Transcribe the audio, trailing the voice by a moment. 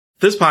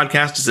This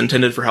podcast is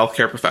intended for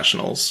healthcare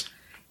professionals.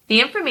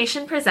 The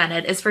information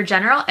presented is for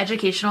general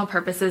educational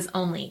purposes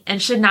only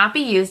and should not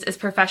be used as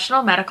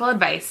professional medical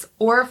advice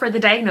or for the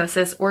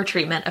diagnosis or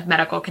treatment of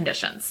medical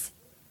conditions.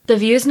 The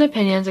views and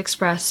opinions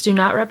expressed do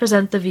not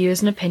represent the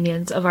views and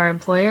opinions of our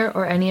employer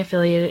or any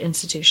affiliated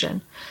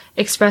institution.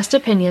 Expressed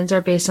opinions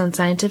are based on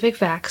scientific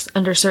facts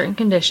under certain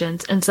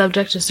conditions and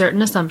subject to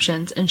certain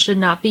assumptions and should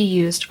not be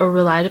used or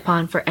relied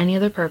upon for any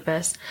other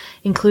purpose,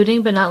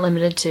 including but not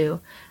limited to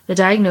the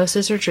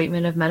diagnosis or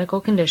treatment of medical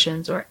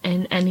conditions or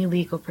in any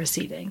legal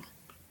proceeding.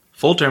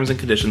 Full terms and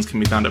conditions can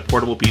be found at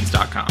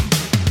portablepeds.com.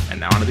 And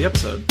now on to the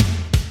episode.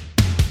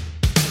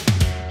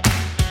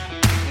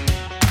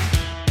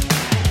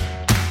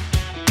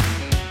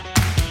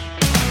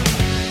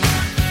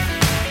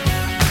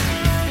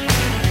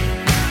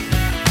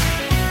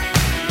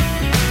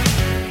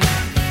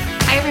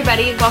 Hi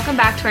everybody, welcome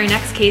back to our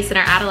next case in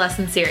our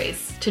adolescent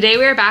series. Today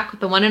we are back with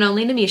the one and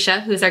only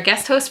Namisha, who is our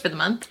guest host for the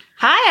month.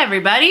 Hi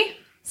everybody!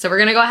 So we're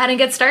going to go ahead and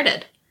get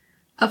started.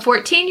 A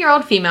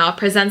 14-year-old female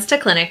presents to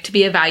clinic to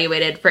be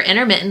evaluated for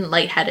intermittent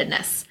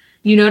lightheadedness.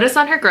 You notice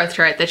on her growth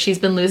chart that she's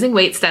been losing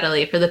weight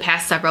steadily for the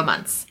past several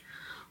months.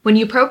 When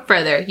you probe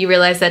further, you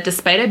realize that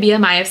despite a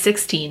BMI of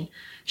 16,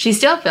 she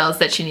still feels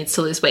that she needs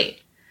to lose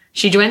weight.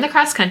 She joined the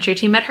cross-country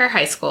team at her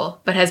high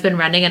school, but has been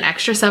running an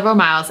extra several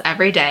miles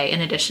every day in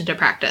addition to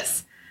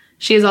practice.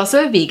 She is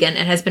also a vegan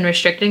and has been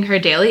restricting her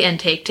daily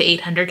intake to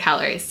 800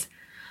 calories.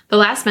 The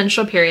last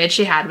menstrual period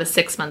she had was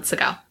 6 months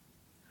ago.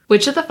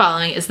 Which of the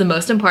following is the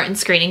most important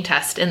screening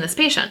test in this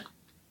patient?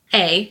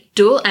 A.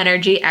 Dual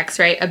energy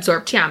X-ray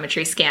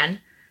absorptiometry scan.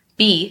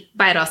 B.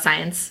 Vital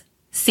signs.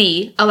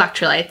 C.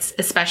 Electrolytes,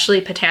 especially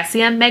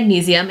potassium,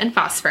 magnesium, and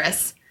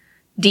phosphorus.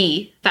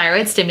 D.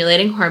 Thyroid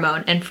stimulating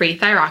hormone and free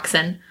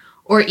thyroxine.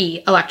 Or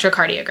E.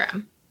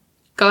 Electrocardiogram.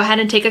 Go ahead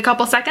and take a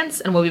couple seconds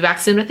and we'll be back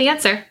soon with the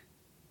answer.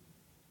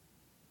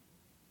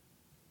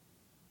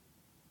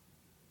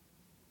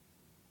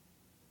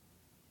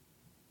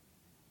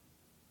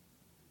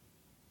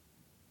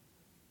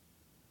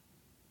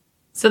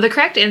 So the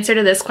correct answer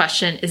to this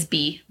question is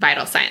B,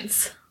 vital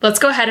signs. Let's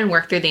go ahead and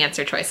work through the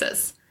answer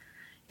choices.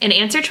 In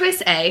answer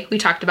choice A, we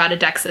talked about a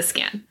DEXA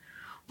scan.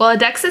 While a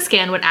DEXA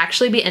scan would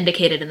actually be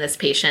indicated in this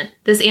patient,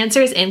 this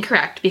answer is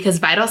incorrect because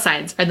vital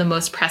signs are the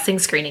most pressing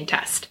screening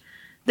test.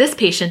 This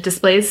patient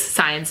displays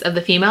signs of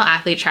the female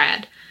athlete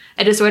triad,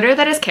 a disorder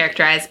that is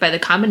characterized by the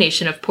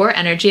combination of poor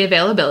energy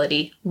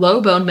availability,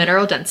 low bone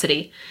mineral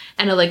density,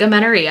 and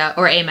oligomenorrhea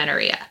or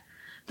amenorrhea.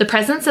 The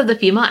presence of the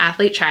female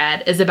athlete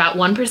triad is about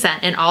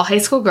 1% in all high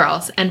school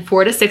girls and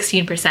 4 to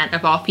 16%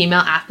 of all female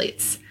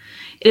athletes.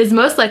 It is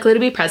most likely to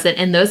be present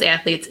in those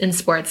athletes in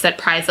sports that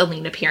prize a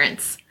lean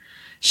appearance.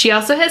 She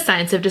also has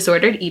signs of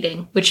disordered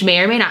eating, which may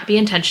or may not be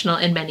intentional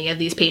in many of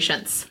these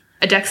patients.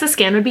 A DEXA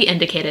scan would be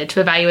indicated to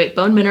evaluate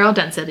bone mineral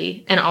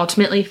density and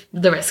ultimately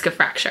the risk of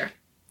fracture.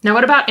 Now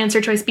what about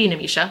answer choice B,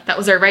 Namisha? That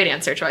was our right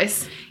answer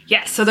choice.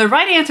 Yes, so the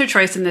right answer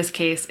choice in this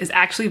case is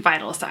actually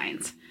vital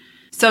signs.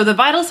 So the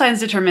vital signs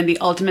determine the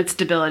ultimate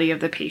stability of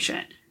the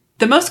patient.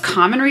 The most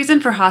common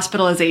reason for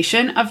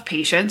hospitalization of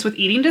patients with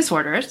eating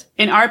disorders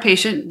in our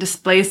patient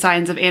displays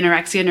signs of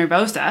anorexia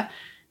nervosa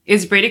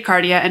is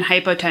bradycardia and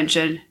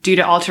hypotension due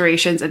to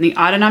alterations in the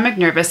autonomic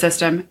nervous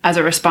system as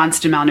a response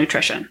to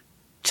malnutrition.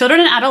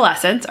 Children and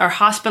adolescents are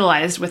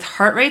hospitalized with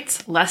heart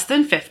rates less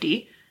than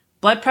 50,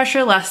 blood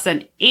pressure less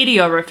than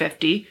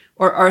 80/50,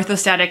 or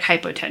orthostatic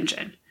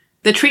hypotension.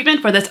 The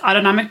treatment for this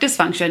autonomic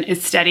dysfunction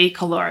is steady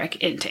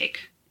caloric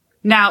intake.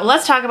 Now,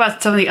 let's talk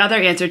about some of the other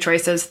answer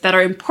choices that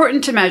are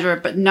important to measure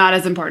but not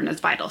as important as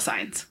vital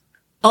signs.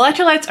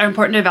 Electrolytes are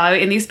important to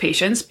evaluate in these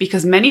patients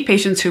because many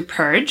patients who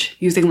purge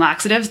using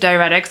laxatives,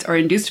 diuretics, or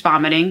induced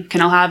vomiting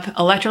can all have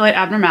electrolyte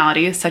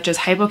abnormalities such as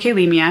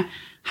hypokalemia,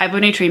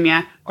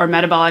 hyponatremia, or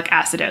metabolic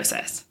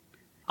acidosis.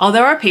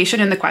 Although our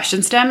patient in the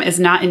question stem is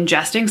not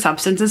ingesting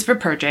substances for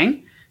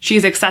purging, she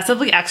is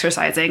excessively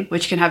exercising,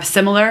 which can have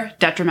similar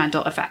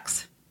detrimental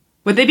effects.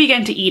 When they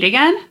begin to eat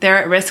again, they're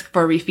at risk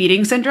for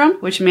refeeding syndrome,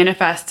 which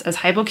manifests as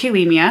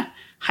hypokalemia,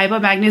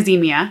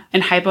 hypomagnesemia,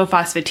 and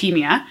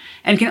hypophosphatemia,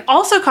 and can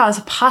also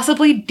cause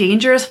possibly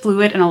dangerous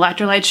fluid and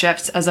electrolyte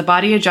shifts as the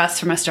body adjusts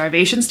from a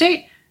starvation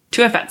state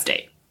to a fed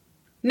state.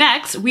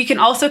 Next, we can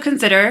also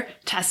consider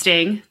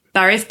testing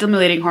thyroid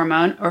stimulating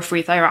hormone or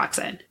free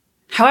thyroxine.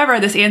 However,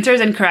 this answer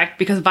is incorrect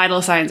because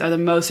vital signs are the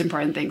most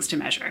important things to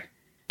measure.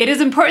 It is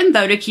important,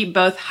 though, to keep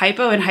both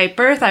hypo and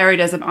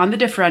hyperthyroidism on the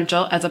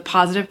differential as a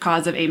positive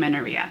cause of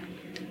amenorrhea.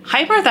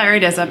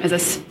 Hyperthyroidism is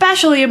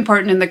especially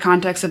important in the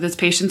context of this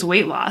patient's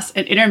weight loss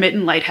and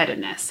intermittent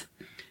lightheadedness.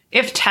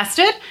 If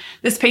tested,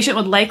 this patient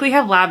would likely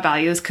have lab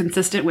values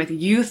consistent with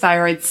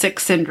euthyroid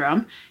 6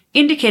 syndrome,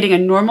 indicating a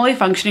normally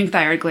functioning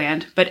thyroid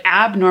gland, but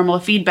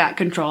abnormal feedback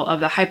control of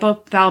the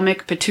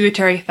hypothalamic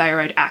pituitary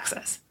thyroid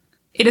axis.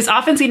 It is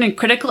often seen in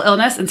critical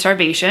illness and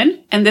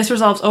starvation, and this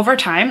resolves over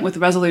time with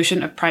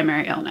resolution of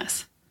primary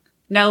illness.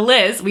 Now,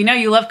 Liz, we know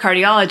you love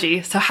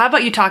cardiology, so how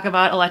about you talk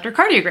about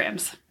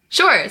electrocardiograms?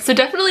 Sure, so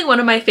definitely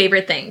one of my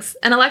favorite things.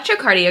 An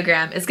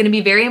electrocardiogram is going to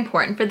be very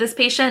important for this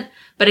patient,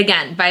 but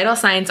again, vital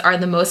signs are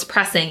the most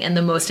pressing and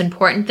the most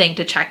important thing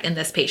to check in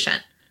this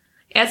patient.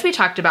 As we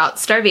talked about,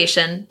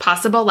 starvation,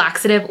 possible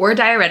laxative or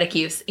diuretic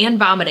use, and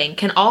vomiting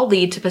can all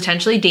lead to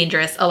potentially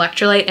dangerous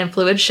electrolyte and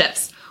fluid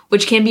shifts,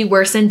 which can be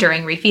worsened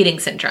during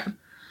refeeding syndrome.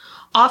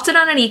 Often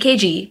on an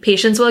EKG,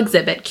 patients will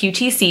exhibit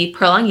QTc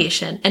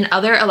prolongation and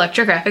other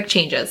electrographic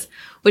changes,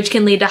 which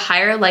can lead to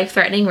higher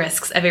life-threatening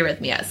risks of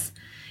arrhythmias.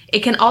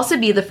 It can also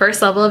be the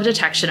first level of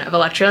detection of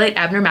electrolyte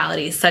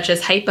abnormalities such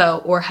as hypo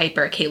or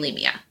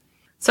hyperkalemia.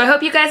 So I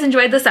hope you guys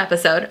enjoyed this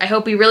episode. I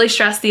hope we really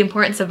stressed the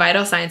importance of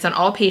vital signs on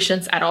all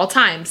patients at all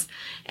times.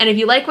 And if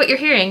you like what you're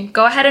hearing,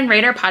 go ahead and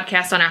rate our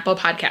podcast on Apple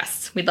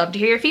Podcasts. We'd love to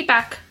hear your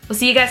feedback. We'll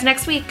see you guys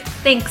next week.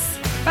 Thanks.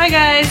 Bye,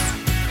 guys.